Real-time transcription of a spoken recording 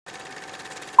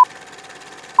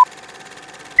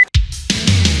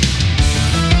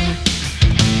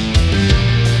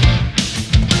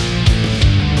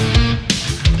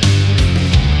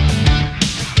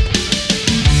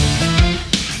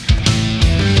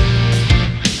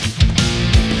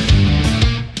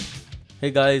Hey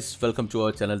guys, welcome to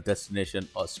our channel Destination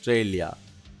Australia.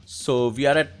 So we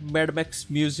are at Mad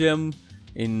Max Museum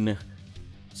in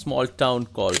small town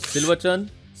called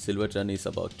Silverton. Silverton is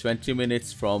about 20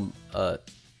 minutes from a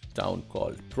town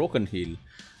called Broken Hill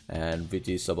and which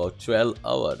is about 12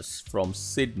 hours from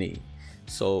Sydney.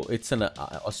 So it's an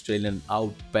Australian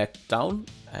outback town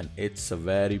and it's a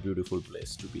very beautiful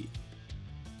place to be.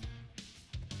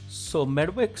 So,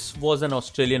 Madwex was an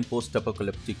Australian post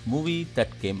apocalyptic movie that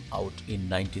came out in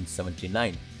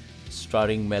 1979,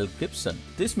 starring Mel Gibson.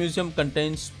 This museum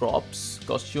contains props,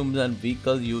 costumes, and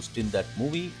vehicles used in that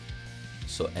movie.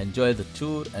 So, enjoy the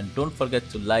tour and don't forget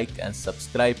to like and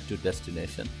subscribe to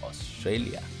Destination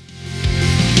Australia.